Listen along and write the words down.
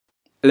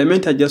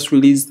Elementor just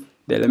released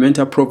the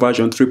Elementor Pro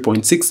version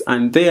 3.6,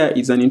 and there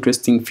is an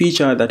interesting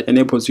feature that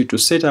enables you to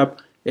set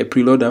up a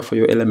preloader for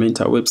your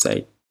Elementor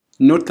website.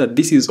 Note that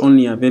this is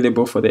only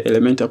available for the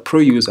Elementor Pro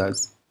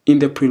users. In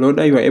the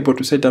preloader, you are able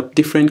to set up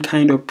different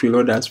kind of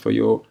preloaders for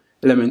your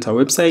Elementor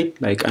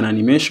website, like an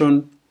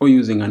animation, or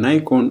using an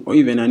icon, or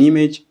even an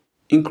image,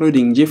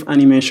 including GIF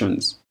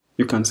animations.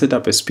 You can set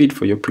up a speed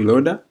for your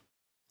preloader,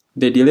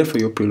 the delay for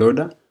your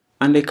preloader,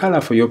 and the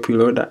color for your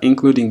preloader,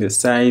 including the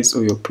size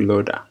of your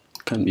preloader.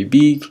 It can be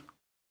big,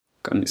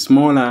 can be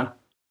smaller,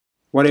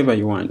 whatever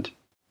you want.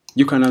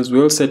 You can as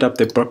well set up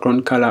the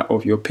background color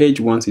of your page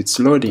once it's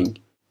loading.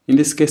 In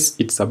this case,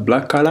 it's a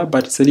black color,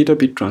 but it's a little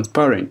bit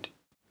transparent.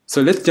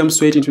 So let's jump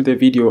straight into the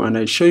video and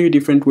I'll show you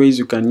different ways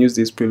you can use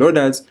these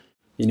preloaders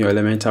in your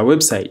Elementor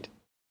website.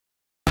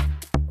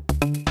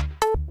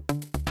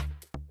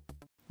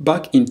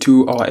 Back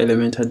into our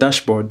Elementor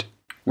dashboard,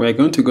 we're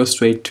going to go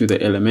straight to the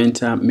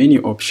Elementor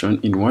menu option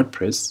in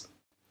WordPress,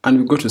 and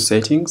we go to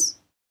Settings,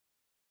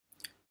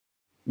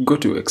 go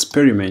to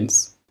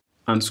Experiments,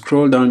 and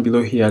scroll down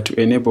below here to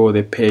enable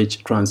the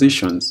page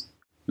transitions.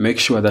 Make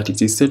sure that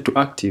it is set to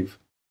active,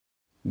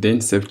 then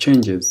Save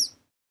Changes.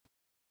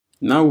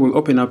 Now we'll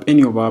open up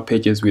any of our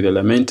pages with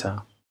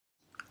Elementor.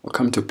 I'll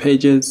come to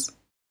Pages.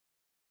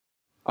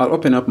 I'll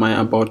open up my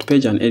About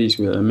page and edit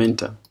with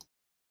Elementor.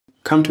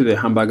 Come to the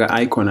hamburger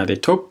icon at the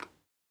top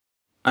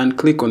and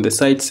click on the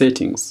site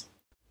settings.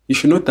 You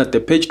should note that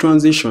the page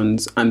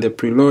transitions and the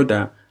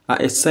preloader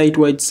are a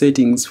site-wide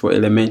settings for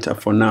Elementor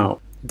for now.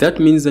 That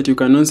means that you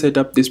cannot set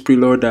up this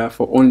preloader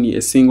for only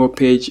a single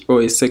page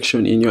or a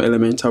section in your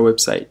Elementor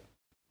website.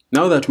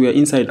 Now that we are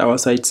inside our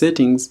site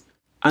settings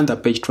and the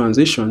page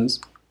transitions,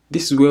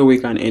 this is where we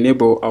can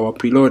enable our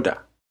preloader.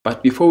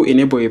 But before we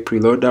enable a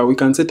preloader, we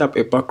can set up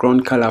a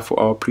background color for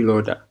our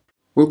preloader.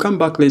 We'll come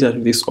back later to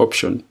this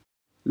option.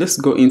 Let's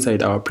go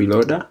inside our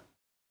preloader.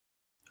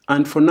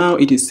 And for now,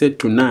 it is set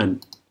to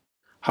none.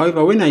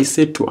 However, when I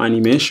set to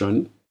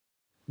animation,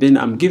 then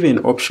I'm given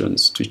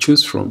options to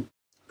choose from.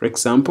 For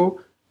example,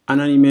 an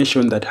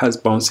animation that has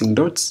bouncing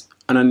dots,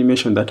 an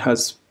animation that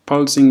has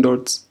pulsing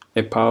dots,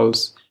 a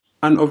pulse,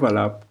 an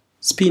overlap,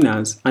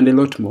 spinners, and a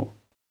lot more.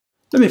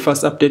 Let me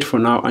first update for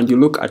now and you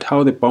look at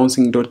how the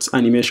bouncing dots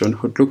animation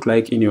would look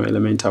like in your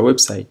Elementor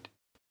website.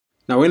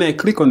 Now when I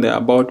click on the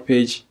About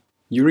page,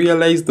 you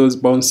realize those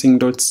bouncing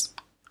dots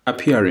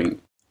appearing.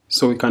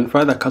 So we can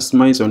further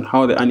customize on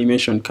how the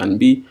animation can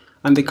be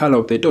and the color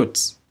of the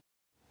dots.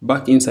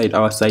 Back inside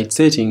our site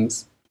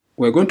settings,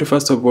 we're going to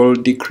first of all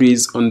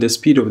decrease on the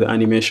speed of the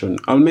animation.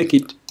 I'll make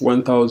it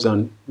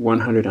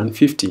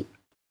 1150.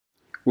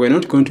 We're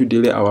not going to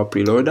delay our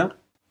preloader,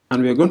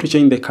 and we're going to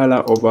change the color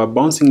of our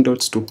bouncing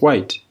dots to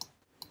white.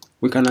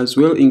 We can as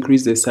well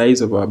increase the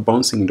size of our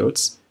bouncing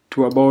dots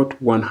to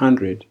about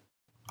 100.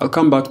 I'll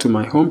come back to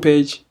my home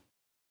page,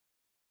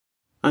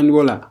 and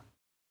voila!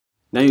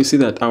 Now you see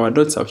that our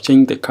dots have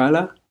changed the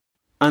color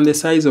and the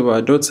size of our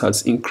dots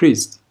has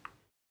increased.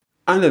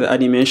 Under the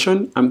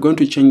animation, I'm going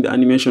to change the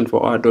animation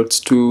for our dots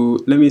to,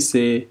 let me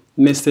say,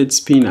 nested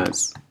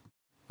spinners.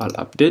 I'll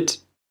update.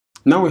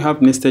 Now we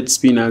have nested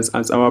spinners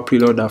as our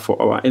preloader for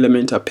our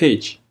Elementor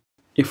page.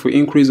 If we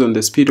increase on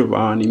the speed of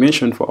our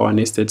animation for our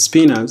nested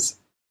spinners,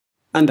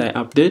 and I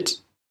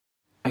update,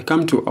 I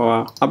come to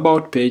our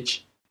About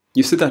page,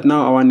 you see that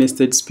now our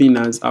nested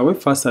spinners are way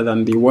faster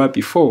than they were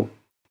before.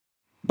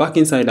 Back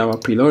inside our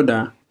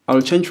preloader,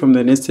 I'll change from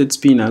the nested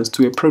spinners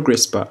to a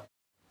progress bar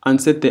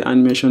and set the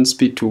animation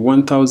speed to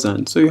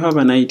 1000 so you have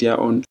an idea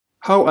on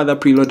how other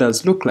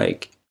preloaders look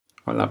like.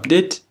 I'll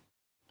update,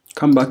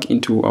 come back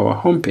into our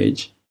home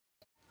page.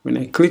 When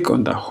I click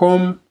on the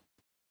home,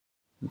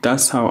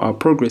 that's how our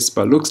progress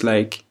bar looks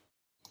like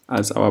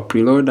as our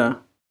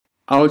preloader.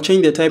 I'll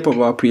change the type of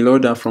our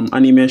preloader from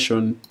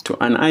animation to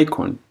an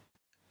icon.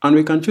 And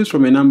we can choose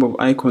from a number of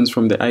icons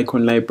from the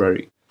icon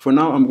library. For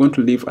now, I'm going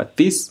to leave at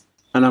this,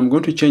 and I'm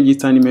going to change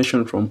its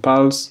animation from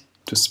pulse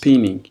to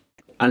spinning.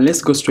 And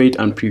let's go straight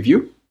and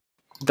preview.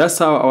 That's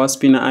how our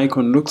spinner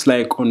icon looks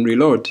like on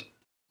reload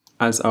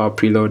as our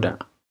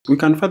preloader. We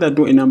can further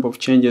do a number of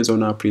changes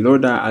on our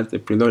preloader as the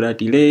preloader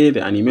delay,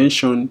 the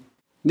animation.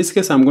 In this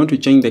case, I'm going to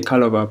change the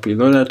color of our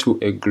preloader to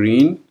a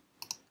green,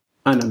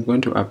 and I'm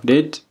going to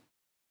update.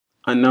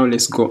 And now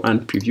let's go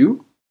and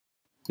preview.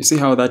 You see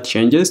how that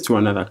changes to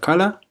another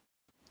color.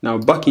 Now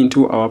back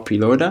into our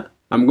preloader,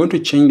 I'm going to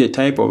change the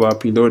type of our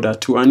preloader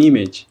to an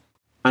image.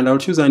 And I'll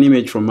choose an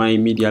image from my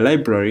media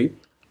library,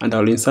 and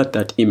I'll insert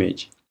that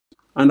image.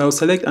 And I'll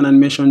select an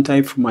animation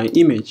type for my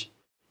image.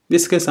 In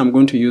this case, I'm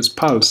going to use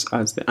Pulse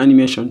as the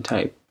animation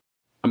type.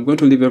 I'm going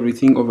to leave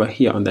everything over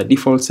here on the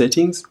default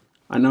settings.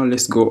 And now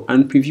let's go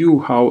and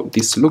preview how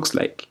this looks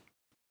like.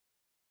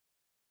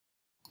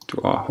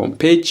 To our home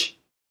page.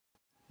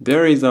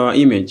 There is our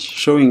image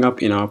showing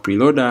up in our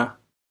preloader.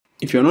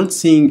 If you're not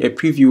seeing a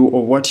preview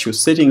of what you're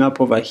setting up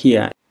over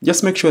here,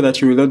 just make sure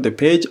that you reload the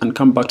page and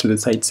come back to the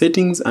site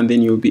settings, and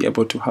then you'll be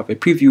able to have a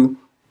preview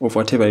of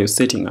whatever you're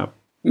setting up.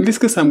 In this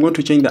case, I'm going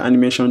to change the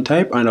animation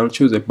type and I'll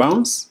choose a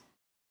bounce.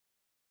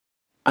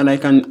 And I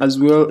can as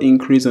well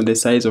increase on the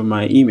size of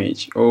my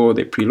image or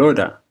the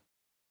preloader.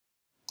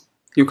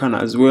 You can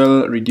as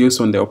well reduce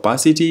on the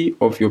opacity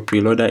of your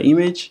preloader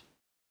image.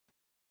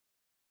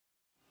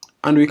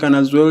 And we can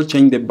as well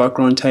change the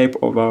background type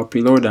of our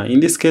preloader.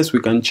 In this case,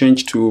 we can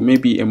change to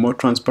maybe a more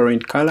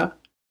transparent color.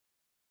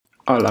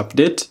 I'll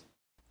update.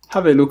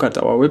 Have a look at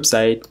our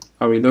website.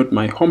 I'll reload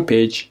my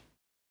homepage.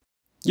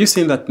 You've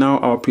seen that now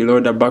our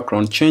preloader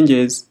background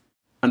changes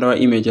and our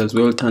image as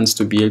well turns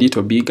to be a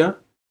little bigger.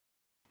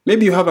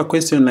 Maybe you have a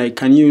question like,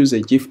 can you use a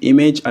GIF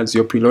image as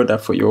your preloader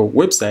for your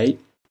website?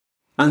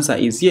 Answer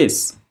is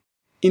yes.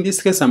 In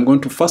this case, I'm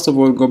going to first of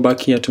all go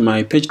back here to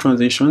my page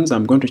transitions.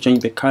 I'm going to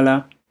change the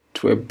color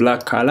to a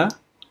black color.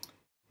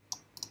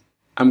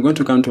 I'm going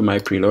to come to my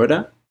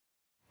preloader.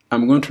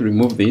 I'm going to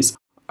remove this.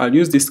 I'll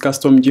use this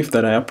custom GIF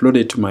that I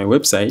uploaded to my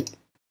website.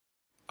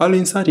 I'll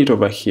insert it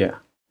over here.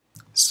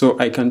 So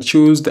I can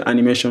choose the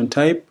animation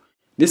type.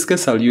 In this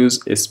case, I'll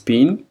use a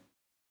spin.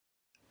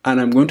 And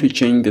I'm going to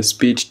change the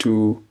speed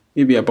to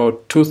maybe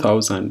about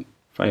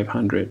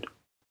 2500.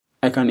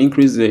 I can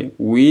increase the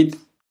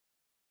width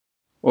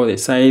or the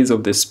size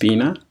of the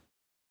spinner.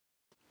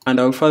 And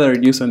I'll further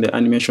reduce on the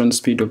animation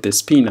speed of the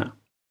spinner.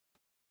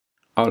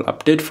 I'll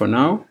update for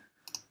now.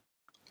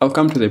 I'll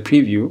come to the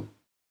preview.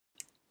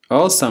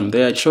 Awesome,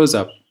 there it shows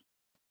up.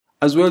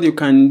 As well, you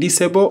can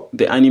disable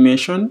the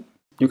animation.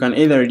 You can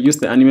either reduce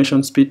the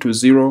animation speed to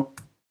 0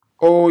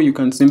 or you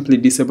can simply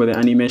disable the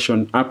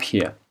animation up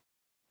here.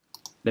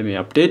 Let me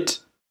update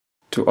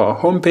to our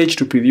home page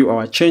to preview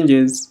our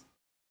changes.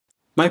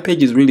 My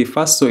page is really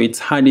fast, so it's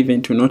hard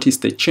even to notice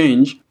the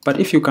change, but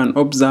if you can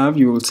observe,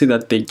 you will see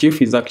that the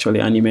GIF is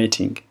actually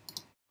animating.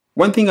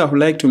 One thing I would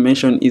like to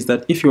mention is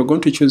that if you're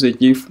going to choose a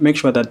GIF, make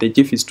sure that the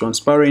GIF is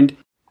transparent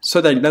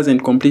so that it doesn't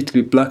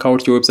completely black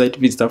out your website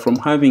visitor from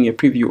having a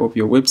preview of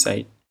your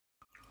website.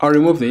 I'll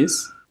remove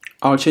this.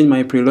 I'll change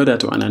my preloader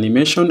to an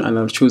animation and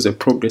I'll choose a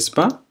progress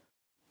bar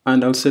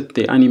and I'll set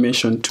the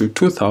animation to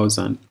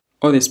 2000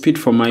 or the speed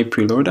for my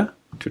preloader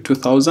to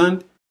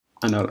 2000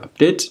 and I'll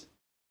update.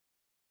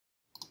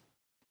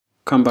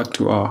 Come back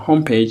to our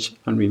home page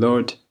and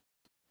reload.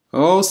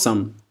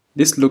 Awesome!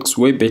 This looks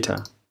way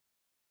better.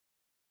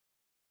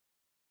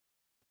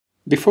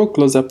 Before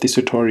close up this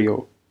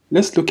tutorial,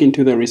 let's look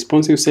into the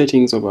responsive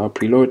settings of our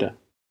preloader.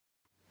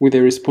 With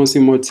the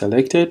responsive mode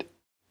selected,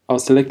 I'll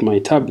select my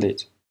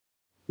tablet,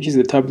 which is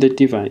the tablet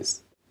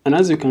device. And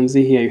as you can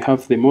see here, you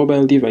have the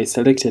mobile device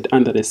selected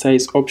under the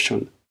size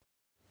option.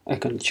 I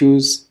can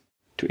choose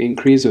to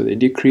increase or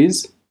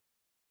decrease.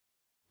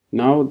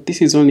 Now,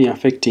 this is only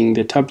affecting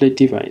the tablet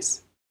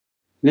device.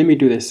 Let me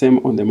do the same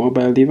on the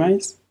mobile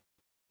device.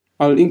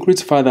 I'll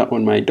increase further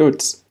on my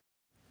dots.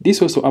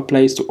 This also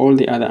applies to all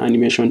the other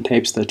animation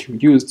types that you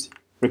used.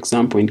 For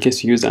example, in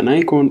case you use an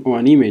icon or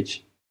an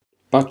image.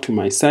 Back to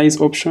my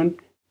size option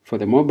for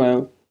the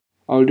mobile.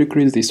 I'll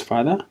decrease this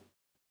further.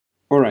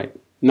 Alright,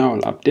 now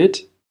I'll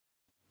update.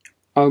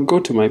 I'll go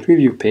to my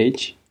preview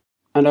page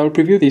and I'll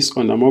preview this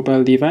on a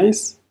mobile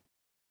device.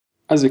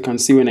 As you can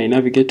see, when I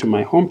navigate to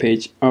my home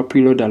page, our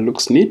preloader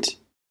looks neat.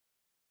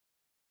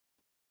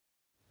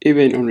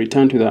 Even on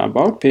return to the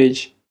About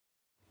page,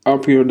 our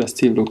preloader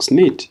still looks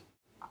neat.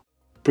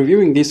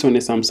 Previewing this on a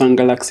Samsung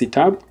Galaxy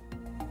tab.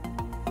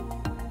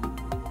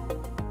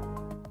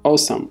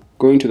 Awesome.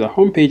 Going to the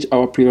home page,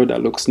 our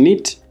preloader looks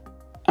neat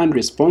and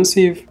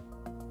responsive.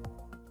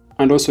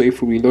 And also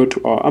if we reload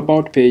to our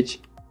About page,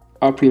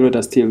 our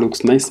preloader still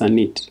looks nice and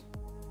neat.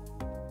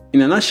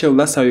 In a nutshell,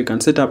 that's how you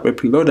can set up a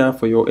preloader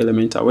for your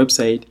Elementor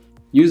website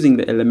using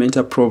the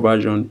Elementor Pro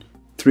version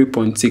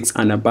 3.6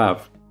 and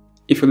above.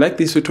 If you like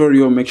this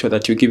tutorial, make sure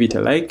that you give it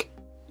a like.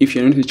 If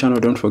you're new to the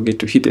channel, don't forget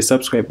to hit the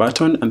subscribe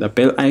button and the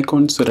bell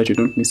icon so that you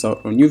don't miss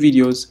out on new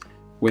videos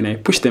when I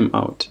push them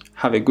out.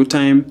 Have a good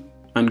time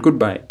and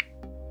goodbye.